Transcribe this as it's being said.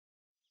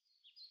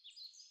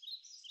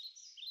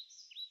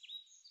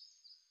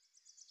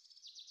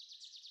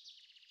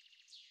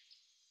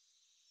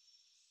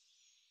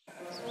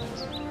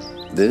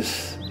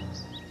This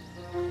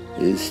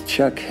is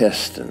Chuck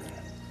Heston.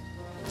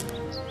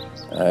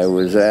 I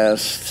was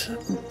asked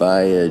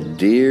by a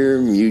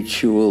dear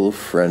mutual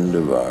friend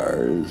of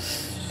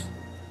ours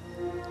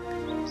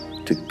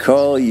to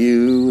call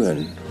you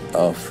and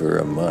offer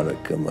a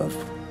modicum of,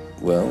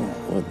 well,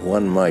 what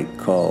one might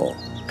call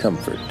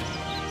comfort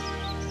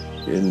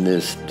in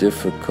this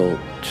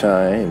difficult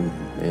time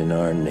in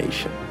our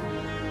nation.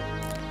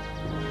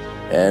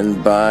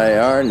 And by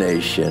our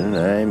nation,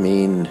 I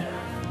mean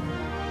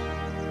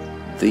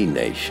the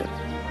nation.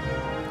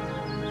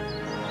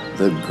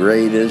 The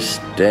greatest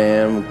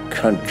damn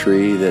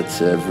country that's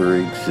ever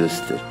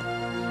existed,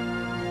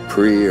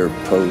 pre or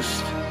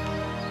post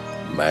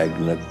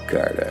Magna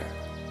Carta.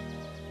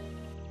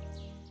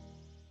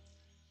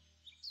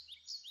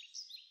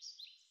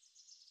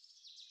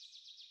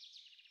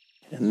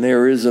 And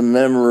there is a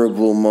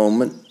memorable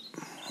moment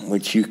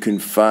which you can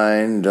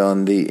find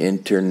on the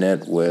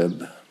internet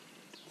web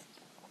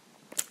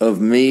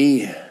of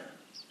me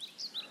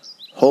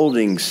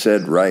holding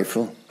said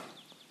rifle,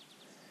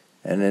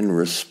 and in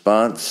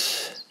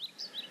response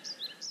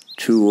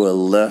to a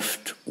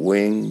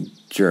left-wing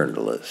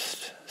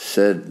journalist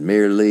said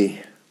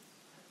merely,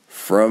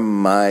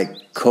 "From my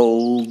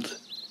cold,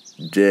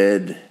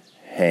 dead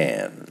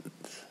hands."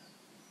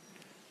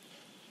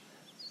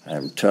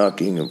 I'm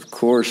talking, of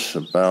course,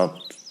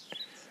 about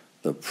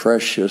the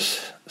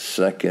precious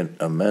Second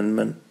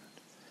Amendment,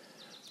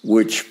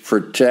 which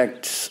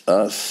protects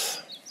us,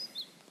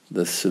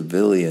 the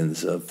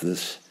civilians of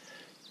this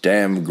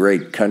damn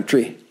great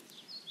country,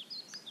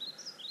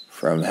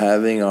 from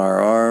having our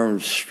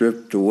arms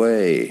stripped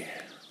away.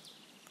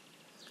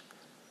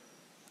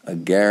 A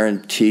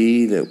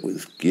guarantee that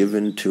was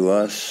given to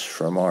us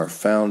from our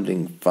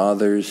founding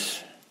fathers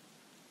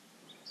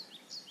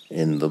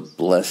in the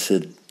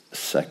blessed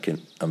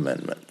Second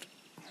Amendment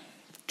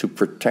to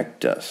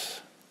protect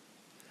us,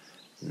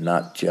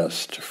 not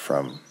just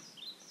from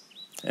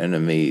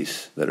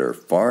enemies that are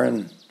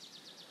foreign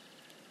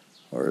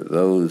or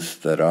those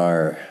that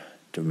are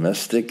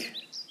domestic,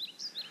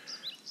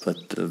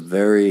 but the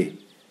very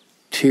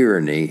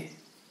tyranny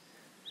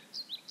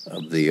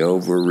of the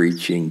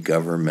overreaching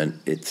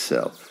government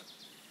itself.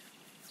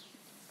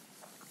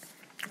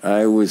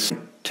 I was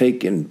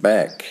taken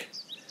back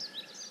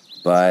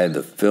by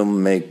the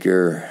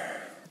filmmaker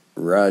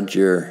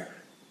Roger,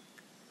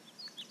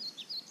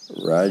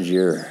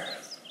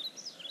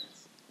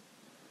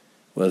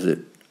 was it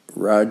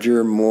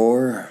Roger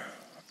Moore?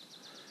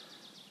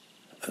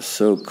 A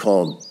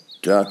so-called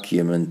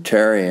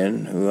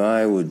documentarian who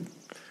I would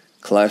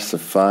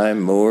classify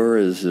more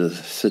as a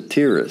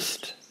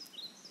satirist,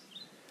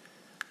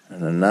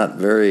 and a not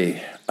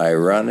very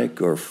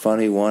ironic or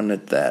funny one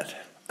at that.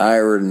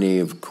 Irony,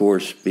 of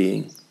course,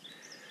 being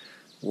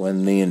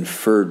when the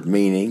inferred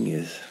meaning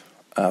is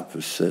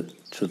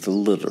opposite to the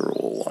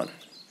literal one.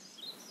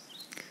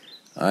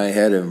 I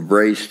had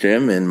embraced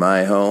him in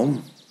my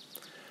home,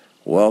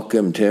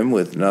 welcomed him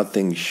with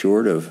nothing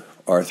short of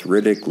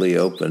arthritically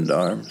opened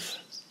arms,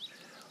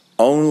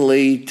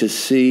 only to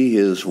see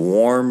his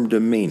warm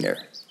demeanor,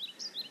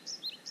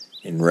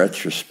 in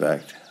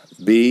retrospect,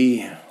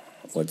 be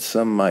what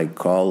some might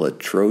call a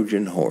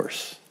Trojan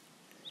horse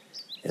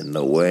in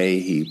the way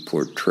he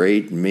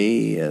portrayed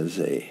me as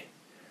a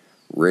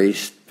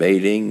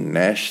race-baiting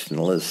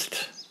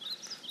nationalist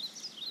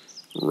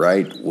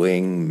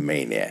right-wing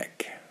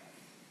maniac.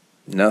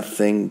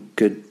 Nothing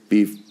could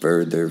be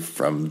further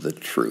from the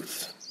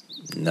truth.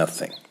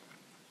 Nothing.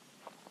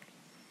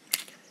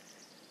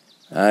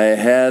 I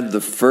had the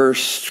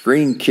first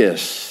screen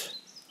kiss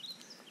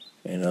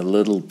in a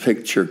little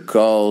picture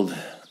called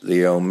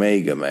The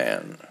Omega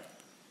Man.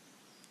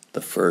 The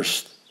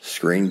first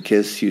screen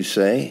kiss, you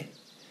say?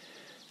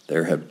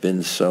 There have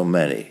been so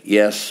many.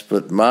 Yes,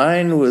 but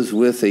mine was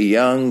with a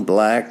young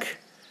black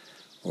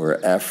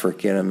or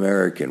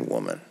African-American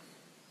woman.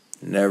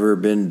 Never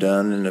been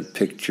done in a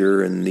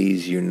picture in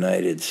these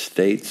United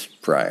States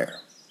prior.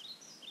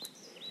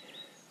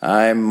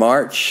 I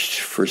marched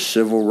for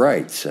civil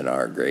rights in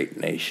our great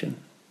nation,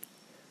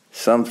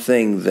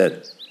 something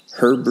that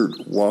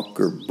Herbert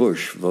Walker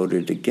Bush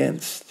voted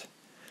against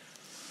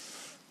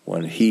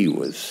when he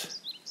was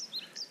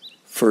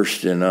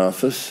first in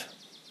office.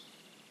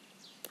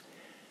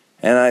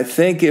 And I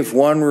think if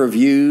one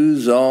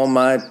reviews all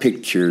my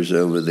pictures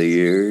over the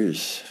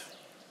years,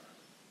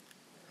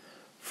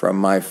 from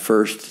my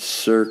first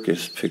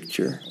circus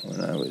picture when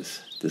I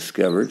was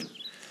discovered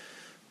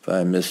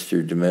by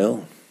Mr.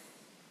 DeMille,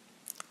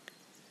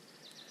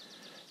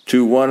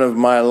 to one of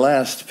my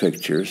last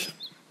pictures,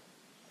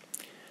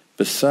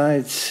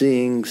 besides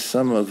seeing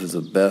some of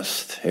the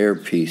best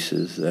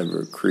hairpieces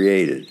ever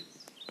created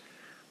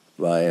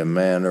by a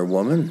man or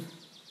woman,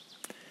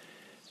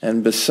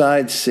 and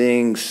besides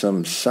seeing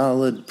some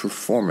solid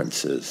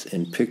performances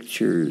in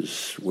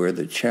pictures where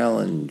the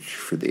challenge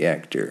for the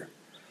actor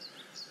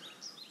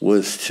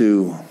was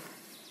to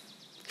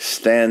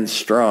stand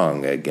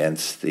strong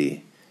against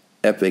the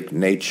epic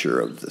nature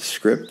of the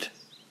script,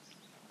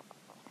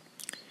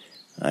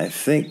 I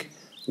think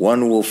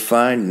one will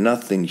find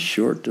nothing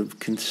short of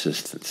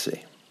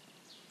consistency.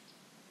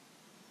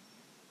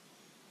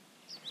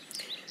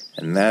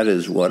 And that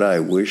is what I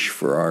wish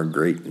for our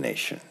great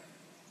nation.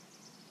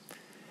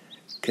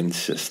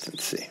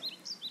 Consistency.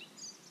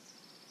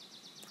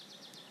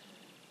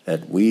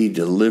 That we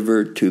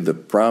deliver to the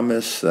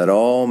promise that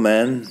all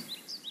men,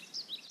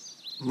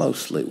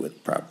 mostly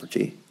with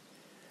property,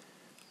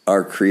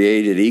 are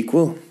created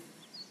equal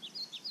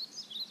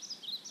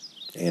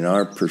in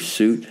our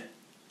pursuit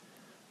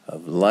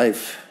of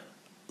life,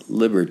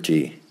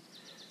 liberty,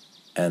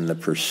 and the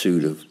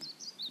pursuit of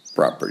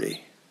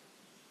property.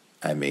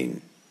 I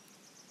mean,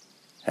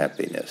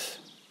 happiness.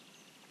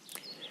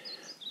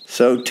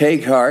 So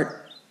take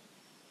heart,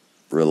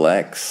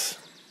 relax,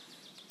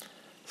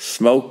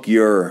 smoke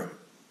your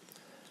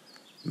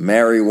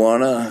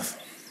marijuana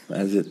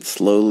as it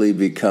slowly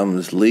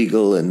becomes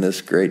legal in this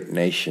great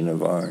nation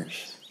of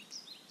ours.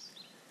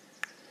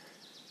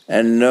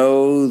 And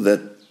know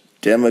that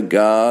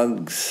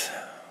demagogues,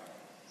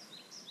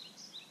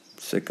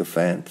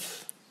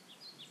 sycophants,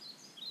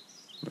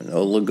 and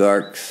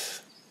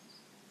oligarchs,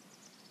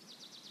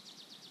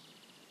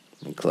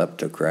 and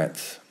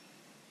kleptocrats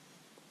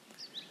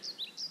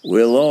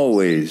will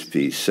always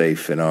be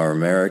safe in our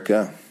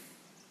America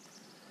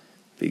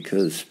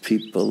because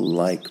people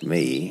like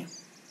me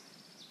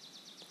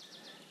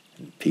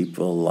and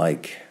people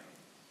like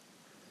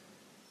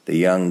the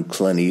young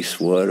Clint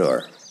Eastwood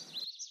or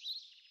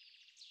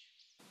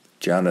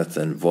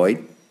Jonathan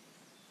Voight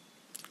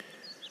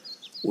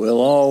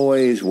will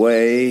always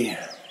weigh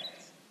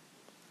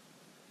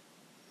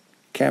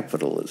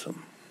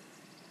capitalism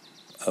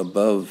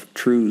above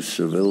true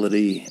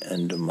civility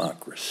and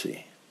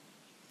democracy,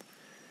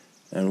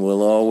 and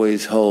will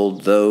always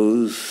hold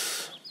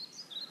those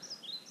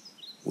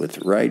with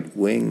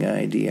right-wing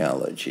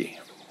ideology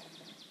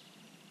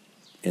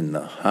in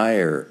the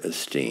higher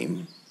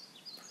esteem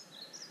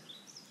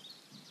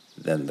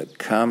than the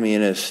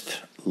communist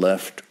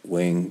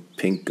left-wing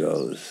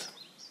pinkos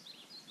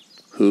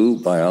who,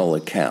 by all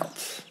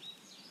accounts,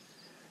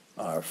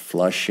 are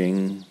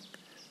flushing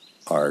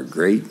our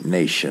great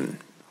nation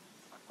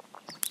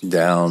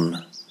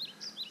down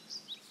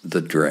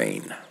the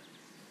drain.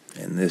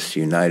 In this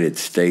United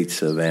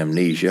States of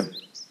amnesia,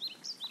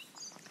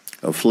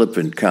 a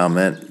flippant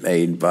comment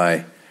made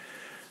by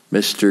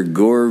Mr.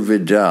 Gore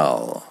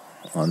Vidal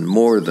on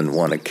more than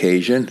one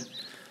occasion.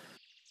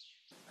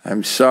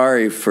 I'm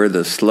sorry for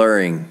the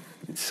slurring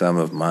in some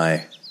of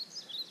my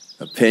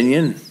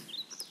opinion,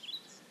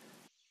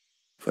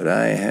 but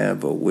I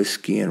have a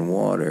whiskey and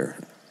water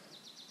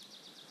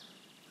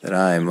that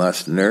I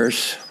must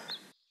nurse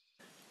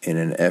in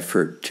an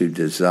effort to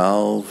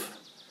dissolve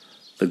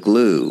the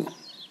glue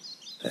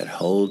that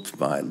holds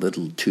my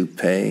little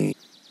toupee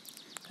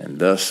and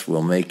thus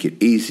will make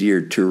it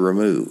easier to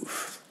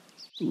remove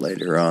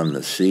later on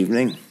this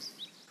evening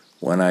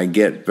when I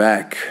get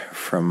back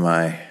from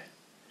my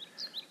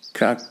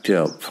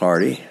cocktail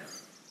party,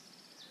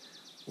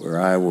 where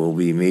I will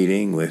be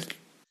meeting with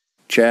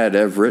Chad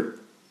Everett,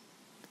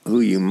 who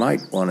you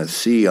might want to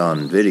see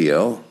on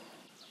video,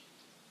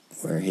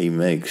 where he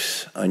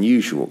makes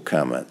unusual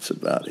comments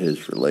about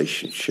his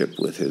relationship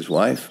with his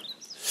wife,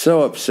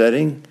 so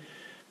upsetting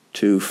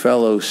to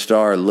fellow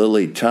star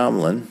Lily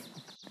Tomlin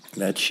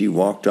that she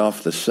walked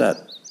off the set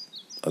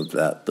of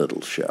that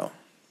little show.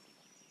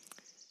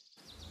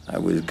 I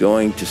was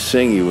going to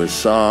sing you a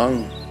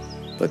song,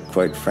 but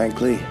quite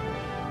frankly,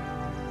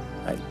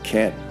 I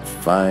can't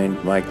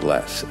find my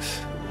glasses.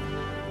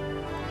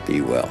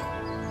 Be well.